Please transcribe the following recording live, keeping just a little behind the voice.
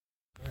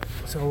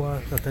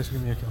Thanks for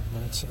giving me a couple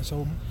minutes.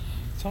 So,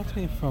 talk to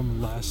me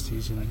from last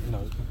season.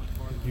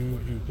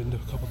 You've been to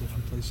a couple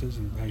different places,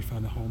 and now you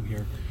found a home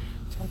here.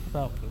 Talk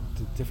about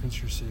the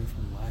difference you're seeing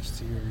from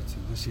last year to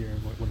this year,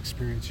 and what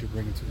experience you're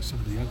bringing to some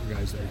of the younger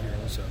guys that are here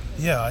also.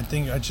 Yeah, I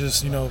think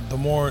the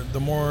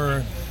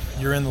more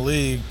you're in the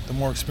league, the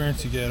more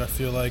experience you get. I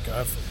feel like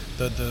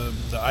the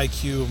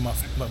IQ of my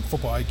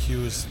football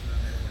IQ is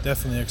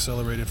definitely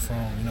accelerated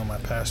from my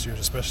past years,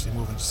 especially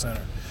moving to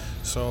center.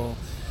 So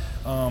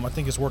I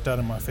think it's worked out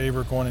in my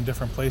favor, going in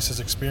different places,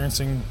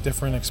 experiencing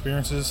different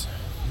experiences,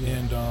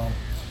 and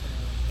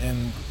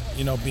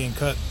being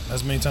cut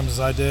as many times as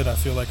I did. I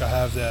feel like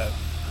I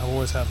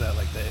always have that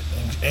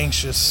that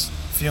anxious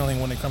feeling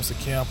when it comes to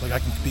camp, like I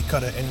can be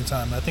cut at any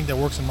time. And I think that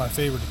works in my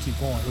favor to keep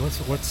going. What's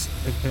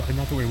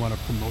not that we want to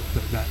promote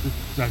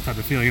that type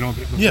of feeling,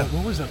 Yeah.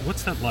 What was that?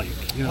 What's that like?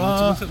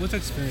 What's that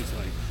experience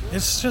like?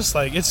 It's just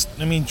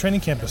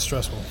training camp is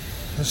stressful.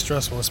 It's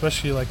stressful,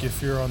 especially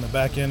if you're on the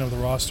back end of the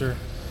roster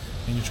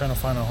and you're trying to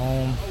find a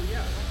home.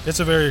 It's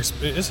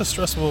a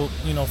stressful,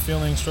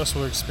 feeling,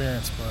 stressful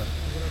experience, but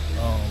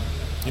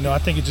I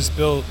think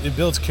it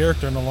builds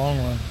character in the long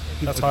run.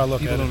 That's how I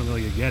look at it. People don't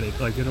really get it.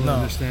 They don't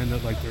understand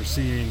that. They're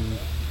seeing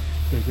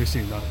the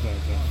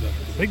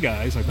big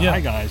guys, the high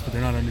guys, but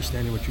they're not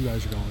understanding what you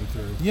guys are going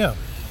through. Yeah.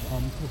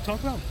 We'll talk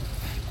about.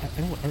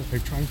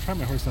 I'm trying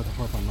my hardest not to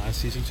harp on last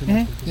season too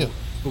much. Yeah.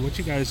 But what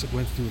you guys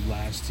went through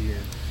last year,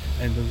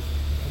 and the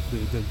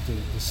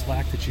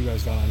slack that you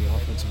guys got on the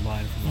offensive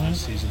line from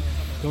last season,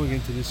 going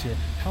into this year,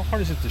 how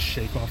hard is it to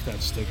shake off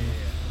that stigma?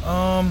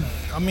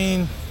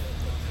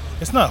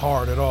 It's not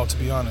hard at all, to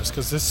be honest,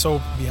 because it's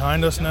so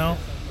behind us now.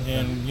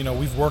 And,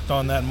 we've worked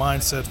on that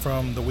mindset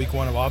from the week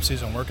 1 of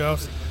off-season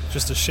workouts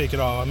just to shake it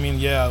off.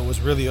 It was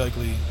really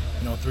ugly,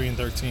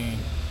 3-13,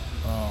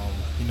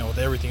 with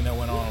everything that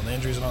went on, the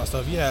injuries and all that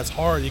stuff. Yeah, it's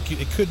hard.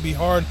 It could be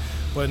hard,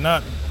 but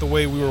not the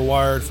way we were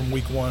wired from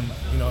week 1.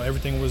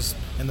 Everything was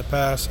in the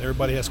past.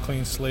 Everybody has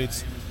clean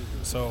slates.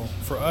 So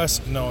for us,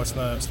 no, it's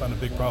not a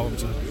big problem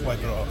to wipe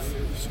it off.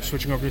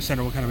 Switching over to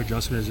center, what kind of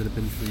adjustment has it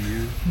been for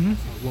you?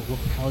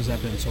 How has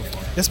that been so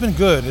far? It's been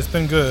good. It's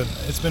been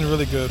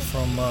really good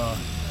from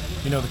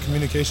the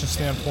communication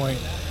standpoint.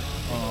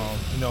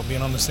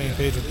 Being on the same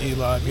page with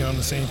Eli, being on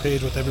the same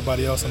page with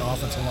everybody else on the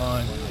offensive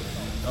line.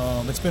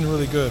 It's been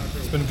really good.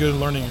 It's been a good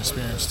learning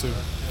experience too.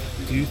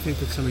 Do you think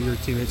that some of your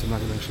teammates, I'm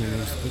not going to mention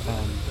names,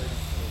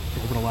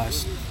 over the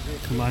last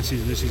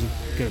season, this season,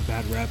 get a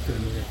bad rep,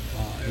 and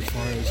as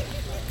far as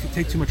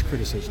take too much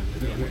criticism,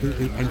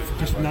 and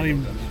just not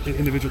even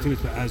individual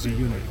teammates, but as a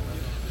unit,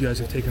 you guys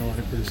have taken a lot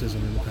of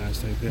criticism in the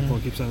past.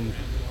 Everyone keeps on.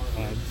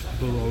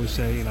 People always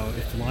say,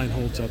 if the line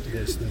holds up to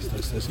this.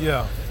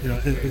 Yeah.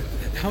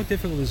 How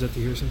difficult is that to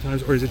hear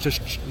sometimes, or is it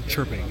just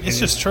chirping? It's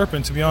just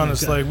chirping, to be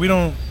honest. We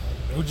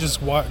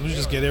just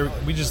get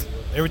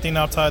everything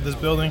outside this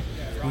building.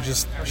 We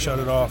just shut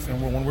it off,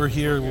 and when we're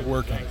here, we're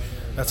working.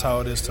 That's how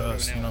it is to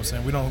us. You know what I'm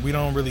saying? We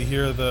don't really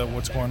hear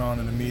what's going on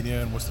in the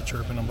media and what's the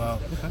chirping about,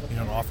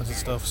 the offensive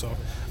stuff. So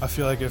I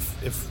feel like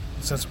if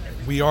since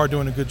we are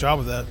doing a good job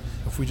of that,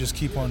 if we just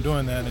keep on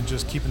doing that and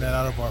just keeping that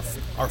out of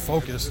our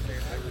focus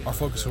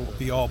will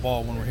be all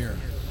ball when we're here.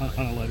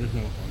 On a lighter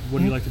note, what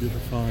do you like to do for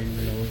fun?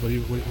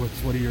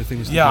 What are your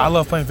things? Yeah, I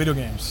love playing video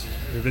games.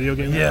 Your video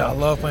games? Yeah, I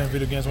love playing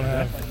video games when I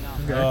have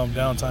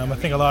downtime. I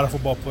think a lot of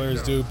football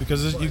players do,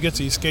 because you get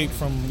to escape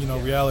from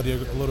reality a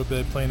little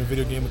bit, playing a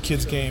video game, a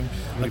kid's game.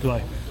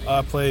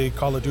 I play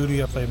Call of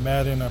Duty, I play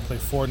Madden, I play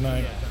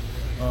Fortnite.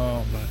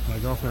 My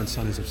girlfriend's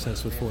son is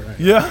obsessed with Fortnite.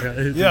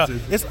 Yeah.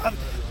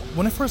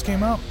 When it first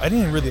came out, I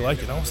didn't really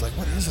like it. I was like,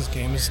 what is this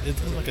game? It's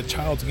like a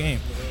child's game.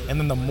 And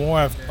then the more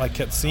I've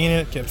kept seeing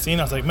it, I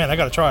was like, man, I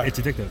got to try it. It's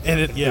addictive.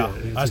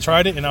 And I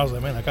tried it, and I was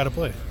like, man, I got to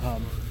play.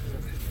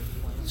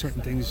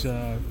 Certain things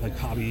like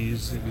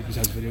hobbies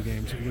besides video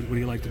games. What do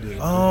you like to do?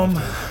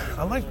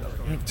 I like,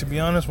 to be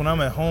honest, when I'm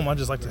at home, I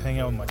just like to hang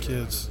out with my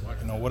kids.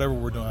 Whatever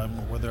we're doing,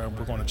 whether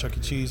we're going to Chuck E.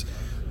 Cheese,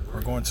 or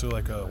going to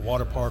a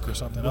water park or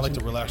something. I like to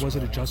relax. Was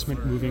it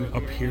adjustment moving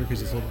up here,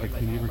 because it's a little,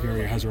 the New York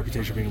area has a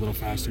reputation of being a little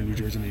faster in New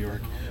Jersey, New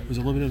York? Was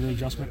it a little bit of an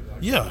adjustment?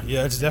 Yeah,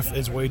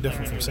 it's way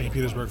different from St.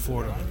 Petersburg,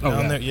 Florida.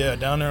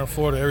 Down there in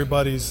Florida,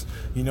 everybody's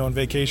in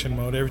vacation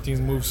mode.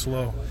 Everything's moved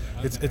slow.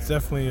 It's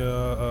definitely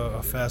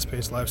a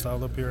fast-paced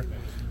lifestyle up here.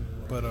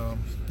 But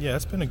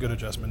it's been a good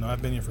adjustment.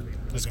 I've been here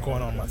it's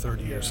going on my third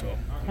year, so.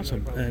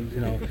 Awesome. And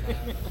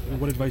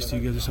what advice do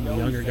you give to some of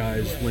the younger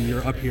guys when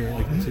you're up here,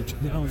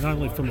 not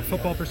only from a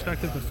football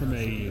perspective, but from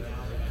a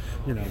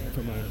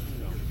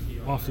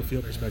off the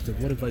field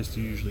perspective? What advice do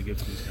you usually give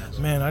to these guys?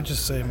 Man, I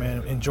just say,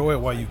 enjoy it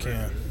while you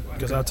can.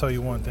 Because I'll tell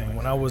you one thing,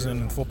 when I was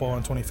in football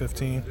in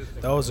 2015,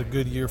 that was a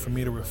good year for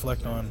me to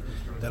reflect on,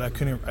 that I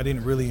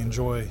didn't really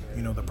enjoy,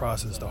 the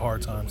process, the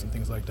hard times and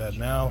things like that.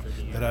 Now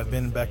that I've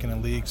been back in the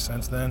league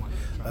since then,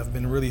 I've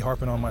been really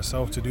harping on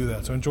myself to do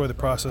that. So enjoy the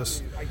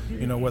process,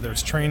 whether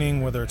it's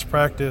training, whether it's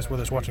practice,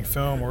 whether it's watching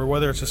film, or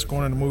whether it's just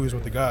going to the movies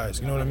with the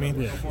guys. You know what I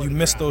mean? Yeah. You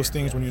miss those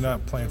things when you're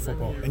not playing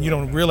football, and you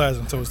don't realize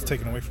it until it's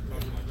taken away from you.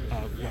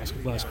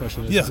 Last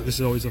question. Yeah. This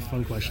is always a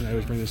fun question. I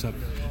always bring this up.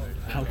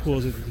 How cool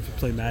is it to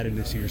play Madden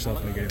and see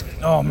yourself in a game?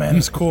 Oh man,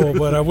 it's cool,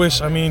 but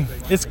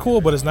it's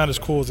cool, but it's not as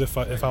cool as if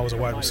I was a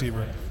wide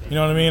receiver. You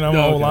know what I mean? I'm an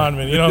old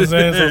lineman. You know what I'm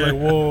saying? So I was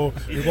like, whoa,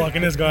 you're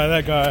blocking this guy,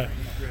 that guy.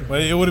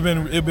 But it'd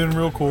been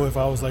real cool if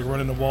I was like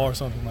running the ball or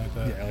something like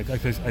that. Yeah, like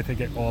I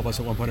think all of us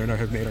at one point or another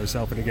have made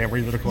ourselves in a game where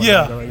you're the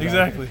quarterback. Yeah, Like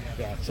exactly.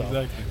 Yeah, so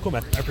Exactly. cool,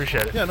 man. I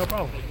appreciate it. Yeah, no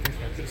problem.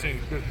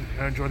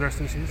 Enjoy the rest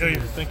of the season. Yeah,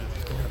 thank you.